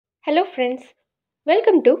Hello friends,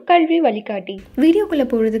 welcome to Kalvi Vazhikatti. வீடியோக்குள்ளே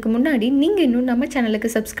போகிறதுக்கு முன்னாடி நீங்கள் இன்னும் நம்ம சேனலுக்கு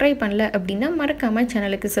சப்ஸ்கிரைப் பண்ணல அப்படின்னா மறக்காமல்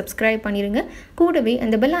சேனலுக்கு சப்ஸ்கிரைப் பண்ணிடுங்க. கூடவே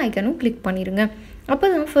அந்த பெல் ஐக்கனும் கிளிக் பண்ணிடுங்க. அப்போ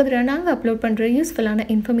தான் ஃபர்தராக நாங்கள் அப்லோட் பண்ணுற யூஸ்ஃபுல்லான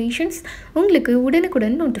இன்ஃபர்மேஷன்ஸ் உங்களுக்கு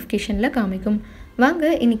உடனுக்குடன் நோட்டிஃபிகேஷனில் காமிக்கும்.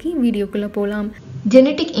 வாங்க இன்னைக்கு வீடியோக்குள்ளே போகலாம்.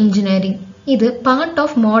 ஜெனட்டிக் இன்ஜினியரிங் இது பார்ட்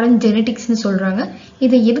ஆஃப் மாடர்ன் ஜெனட்டிக்ஸ்னு சொல்கிறாங்க.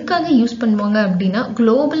 இதை எதுக்காக யூஸ் பண்ணுவாங்க அப்படின்னா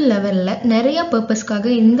குளோபல் லெவலில் நிறைய பர்பஸ்க்காக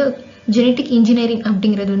இந்த ஜெனட்டிக் இன்ஜினியரிங்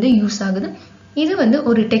அப்படிங்கிறது வந்து யூஸ் ஆகுது. இது வந்து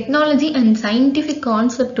ஒரு டெக்னாலஜி அண்ட் சயின்டிஃபிக்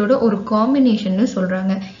கான்செப்டோட ஒரு காம்பினேஷன்னு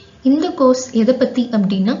சொல்கிறாங்க. இந்த கோர்ஸ் எதை பற்றி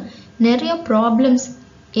அப்படின்னா நிறைய ப்ராப்ளம்ஸ்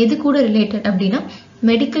எது கூட ரிலேட்டட் அப்படின்னா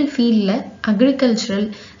மெடிக்கல் ஃபீல்டில், அக்ரிகல்ச்சரல்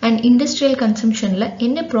அண்ட் இண்டஸ்ட்ரியல் கன்சம்ஷனில்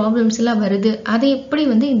என்ன ப்ராப்ளம்ஸ் எல்லாம் வருது, அதை எப்படி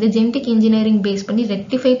வந்து இந்த ஜெனட்டிக் இன்ஜினியரிங் பேஸ் பண்ணி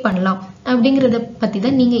ரெக்டிஃபை பண்ணலாம் அப்படிங்கிறத பற்றி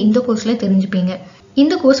தான் நீங்கள் இந்த கோர்ஸில் தெரிஞ்சுப்பீங்க.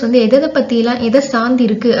 இந்த கோர்ஸ் வந்து எதை பற்றியெல்லாம் எதை சார்ந்து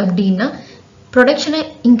இருக்குது அப்படின்னா ப்ரொடக்ஷனை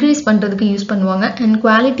இன்க்ரீஸ் பண்ணுறதுக்கு யூஸ் பண்ணுவாங்க and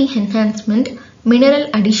quality enhancement, mineral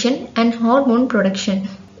addition and hormone production.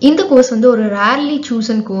 இந்த கோர்ஸ் வந்து ஒரு ரேர்லி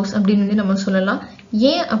சூசன் கோர்ஸ் அப்படின்னு வந்து நம்ம சொல்லலாம்.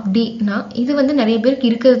 ஏன் அப்படின்னா இது வந்து நிறைய பேருக்கு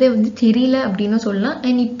இருக்கிறதே வந்து தெரியல அப்படின்னு சொல்லலாம்.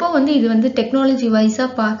 அண்ட் இப்போ வந்து இது வந்து டெக்னாலஜி வைஸாக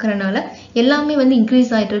பார்க்குறனால எல்லாமே வந்து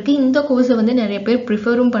இன்க்ரீஸ் ஆகிட்டு இருக்கு. இந்த கோர்ஸை வந்து நிறைய பேர்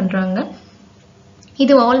ப்ரிஃபரும் பண்ணுறாங்க.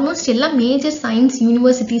 இது ஆல்மோஸ்ட் எல்லா மேஜர் சயின்ஸ்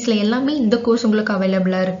யூனிவர்சிட்டிஸில் எல்லாமே இந்த கோர்ஸ் உங்களுக்கு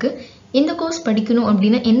அவைலபிளாக இருக்குது. இந்த கோர்ஸ் படிக்கணும்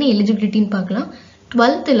அப்படின்னா என்ன எலிஜிபிலிட்டின்னு பார்க்கலாம்.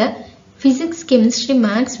 12th ஃபிசிக்ஸ், கெமிஸ்ட்ரி,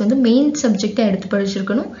 மேத்ஸ் வந்து மெயின் சப்ஜெக்டாக எடுத்து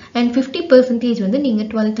படிச்சிருக்கணும். அண்ட் 50% வந்து நீங்கள்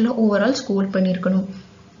 12th ஓவரால் ஸ்கோர் பண்ணியிருக்கணும்.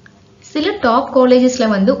 சில டாப்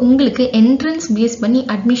காலேஜஸில் வந்து உங்களுக்கு என்ட்ரன்ஸ் பேஸ் பண்ணி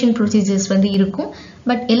அட்மிஷன் ப்ரொசீஜர்ஸ் வந்து இருக்கும்.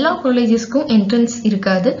 பட் எல்லா காலேஜஸ்க்கும் என்ட்ரன்ஸ்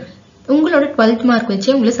இருக்காது. உங்களோட 12th மார்க் வச்சு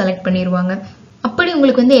உங்களை செலக்ட் பண்ணிடுவாங்க. அப்படி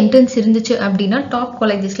உங்களுக்கு வந்து என்ட்ரன்ஸ் இருந்துச்சு அப்படின்னா டாப்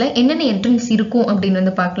காலேஜஸில் என்னென்ன என்ட்ரன்ஸ் இருக்கும் அப்படின்னு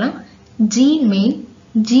வந்து பார்க்கலாம். G main,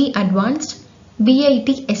 G advanced,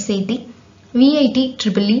 VIT SID, VIT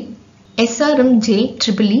triple E, எஸ்ஆர்எம்ஜே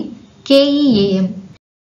triple E, கேஇஏஎம்.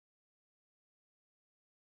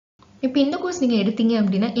 இப்போ இந்த கோர்ஸ் நீங்கள் எடுத்தீங்க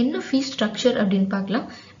அப்படின்னா என்ன ஃபீஸ் ஸ்ட்ரக்சர் அப்படின்னு பார்க்கலாம்.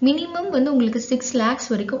 மினிமம் வந்து உங்களுக்கு 6 lakhs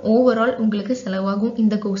வரைக்கும் ஓவரால் உங்களுக்கு செலவாகும்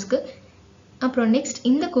இந்த கோர்ஸ்க்கு. அப்புறம் நெக்ஸ்ட்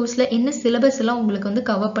இந்த கோர்ஸில் என்ன சிலபஸ் எல்லாம் உங்களுக்கு வந்து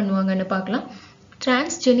கவர் பண்ணுவாங்கன்னு பார்க்கலாம்.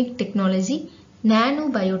 Transgenic technology, nano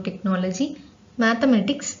biotechnology,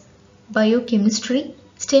 mathematics, biochemistry,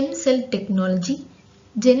 stem cell technology,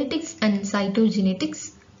 genetics and சைட்டோஜெனட்டிக்ஸ்,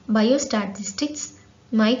 biostatistics,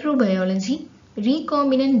 microbiology,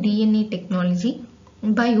 recombinant DNA technology,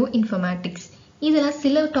 bio informatics. இதெல்லாம்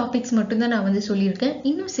சில டாபிக்ஸ் மட்டும்தான் நான் வந்து சொல்லியிருக்கேன்.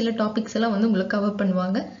 இன்னும் சில டாபிக்ஸ் எல்லாம் வந்து உங்களுக்கு கவர்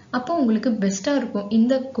பண்ணுவாங்க. அப்போ உங்களுக்கு பெஸ்ட்டாக இருக்கும்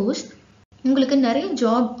இந்த கோர்ஸ். உங்களுக்கு நிறைய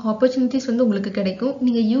ஜாப் ஆப்பர்ச்சுனிட்டிஸ் வந்து உங்களுக்கு கிடைக்கும்.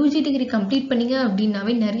 நீங்கள் யூஜி டிகிரி கம்ப்ளீட் பண்ணீங்க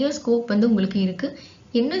அப்படின்னாவே நிறைய ஸ்கோப் வந்து உங்களுக்கு இருக்குது.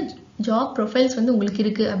 என்ன ஜாப் ப்ரொஃபைல்ஸ் வந்து உங்களுக்கு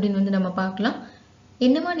இருக்குது அப்படின்னு வந்து நம்ம பார்க்கலாம்.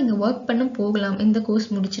 என்னவா நீங்கள் ஒர்க் பண்ண போகலாம் இந்த கோர்ஸ்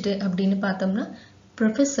முடிச்சுட்டு அப்படின்னு பார்த்தோம்னா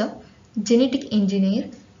professor, genetic engineer,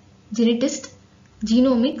 geneticist,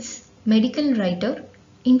 genomics, medical writer,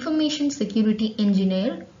 information security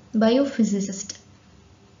engineer, பயோஃபிசிசிஸ்ட்.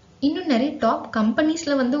 இன்னும் நிறைய டாப்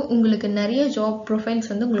கம்பெனிஸில் வந்து உங்களுக்கு நிறைய ஜாப் ப்ரொஃபைல்ஸ்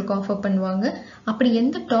வந்து உங்களுக்கு ஆஃபர் பண்ணுவாங்க. அப்படி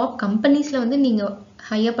எந்த டாப் கம்பெனிஸில் வந்து நீங்கள்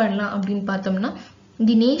ஹையர் பண்ணலாம் அப்படின்னு பார்த்தோம்னா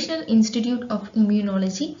தி national institute of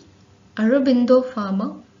immunology, Aurobindo pharma,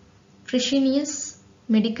 ஃப்ரிஷினியஸ்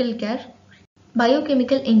medical care,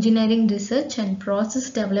 biochemical engineering research and process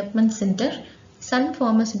development centre, Sun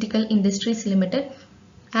pharmaceutical industries limited,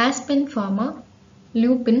 aspen pharma,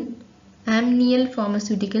 Lupin, ஆம்னியல்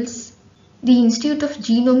pharmaceuticals, the institute of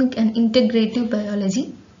genomic and integrative biology.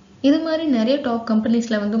 இது மாதிரி நிறைய டாப்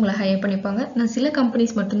கம்பெனிஸில் வந்து உங்களை ஹையர் பண்ணிப்பாங்க. நான் சில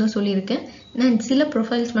கம்பெனிஸ் மட்டும்தான் சொல்லியிருக்கேன். நான் சில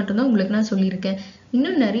ப்ரொஃபைல்ஸ் மட்டும்தான் உங்களுக்கு நான் சொல்லியிருக்கேன்.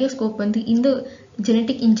 இன்னும் நிறைய ஸ்கோப் வந்து இந்த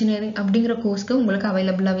ஜெனட்டிக் இன்ஜினியரிங் அப்படிங்கிற கோர்ஸ்க்கு உங்களுக்கு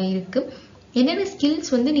அவைலபிளாகவே இருக்குது. என்னென்ன ஸ்கில்ஸ்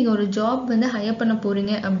வந்து நீங்கள் ஒரு ஜாப் வந்து ஹையர் பண்ண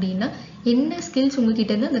போகிறீங்க அப்படின்னா என்ன ஸ்கில்ஸ்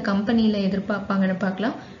உங்ககிட்ட இருந்து அந்த கம்பெனியில் எதிர்பார்ப்பாங்கன்னு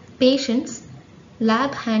பார்க்கலாம். Patience,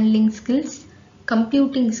 lab handling skills,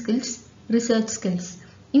 computing skills, research skills.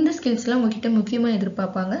 இந்த ஸ்கில்ஸ்லாம் உங்ககிட்ட முக்கியமாக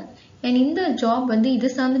எதிர்பார்ப்பாங்க. அண்ட் இந்த ஜாப் வந்து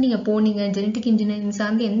இதை சார்ந்து நீங்கள் போனீங்க, ஜெனட்டிக் இன்ஜினியரிங்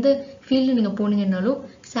சார்ந்து எந்த ஃபீல்டு நீங்கள் போனீங்கன்னாலும்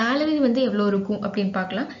சேலரி வந்து எவ்வளோ இருக்கும் அப்படின்னு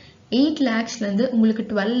பார்க்கலாம். 8 lakhsலேருந்து உங்களுக்கு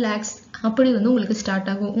 12 lakhs அப்படி வந்து உங்களுக்கு ஸ்டார்ட்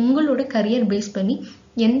ஆகும். உங்களோட கரியர் பேஸ் பண்ணி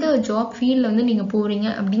எந்த ஜாப் ஃபீல்டில் வந்து நீங்கள் போகிறீங்க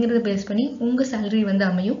அப்படிங்கிறத பேஸ் பண்ணி உங்கள் சேலரி வந்து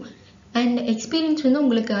அமையும். அண்ட் எக்ஸ்பீரியன்ஸ் வந்து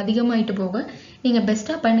உங்களுக்கு அதிகமாகிட்டு போக நீங்கள்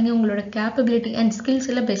பெஸ்ட்டாக பண்ணுங்கள். உங்களோட கேப்பபிலிட்டி அண்ட் ஸ்கில்ஸ்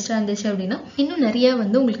எல்லாம் பெஸ்ட்டாக இருந்துச்சு அப்படின்னா இன்னும் நிறையா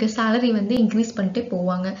வந்து உங்களுக்கு சேலரி வந்து இன்க்ரீஸ் பண்ணிட்டே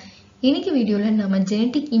போவாங்க. இன்னைக்கு வீடியோவில் நம்ம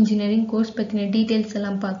ஜெனட்டிக் இன்ஜினியரிங் கோர்ஸ் பற்றின டீட்டெயில்ஸ்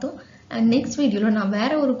எல்லாம் பார்த்தோம். அண்ட் நெக்ஸ்ட் வீடியோவில் நான்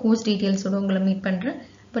வேறு ஒரு கோர்ஸ் டீட்டெயில்ஸோடு உங்களை மீட் பண்ணுறேன்.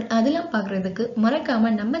 பட் அதெல்லாம் பார்க்குறதுக்கு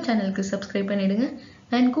மறக்காமல் நம்ம சேனலுக்கு சப்ஸ்கிரைப் பண்ணிவிடுங்க.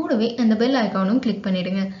 அண்ட் கூடவே அந்த பெல் ஐக்கானும் கிளிக்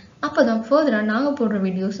பண்ணிடுங்க. அப்போ தான் ஃபர்தராக நாங்கள் போடுற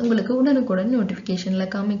வீடியோஸ் உங்களுக்கு உடனுக்குடன்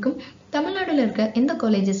நோட்டிஃபிகேஷனில் காமிக்கும். தமிழ்நாட்டில் இருக்க எந்த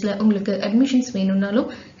காலேஜஸில் உங்களுக்கு அட்மிஷன்ஸ் வேணும்னாலும்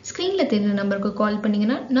ஸ்க்ரீனில் தெரிஞ்ச நம்பருக்கு கால்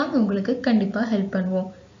பண்ணிங்கன்னா நாங்கள் உங்களுக்கு கண்டிப்பாக ஹெல்ப் பண்ணுவோம்.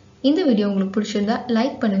 இந்த வீடியோ உங்களுக்கு பிடிச்சிருந்தா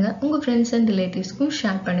லைக் பண்ணுங்கள், உங்கள் ஃப்ரெண்ட்ஸ் அண்ட் ரிலேட்டிவ்ஸ்க்கும்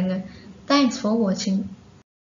ஷேர் பண்ணுங்கள். தேங்க்ஸ் ஃபார் வாட்சிங்.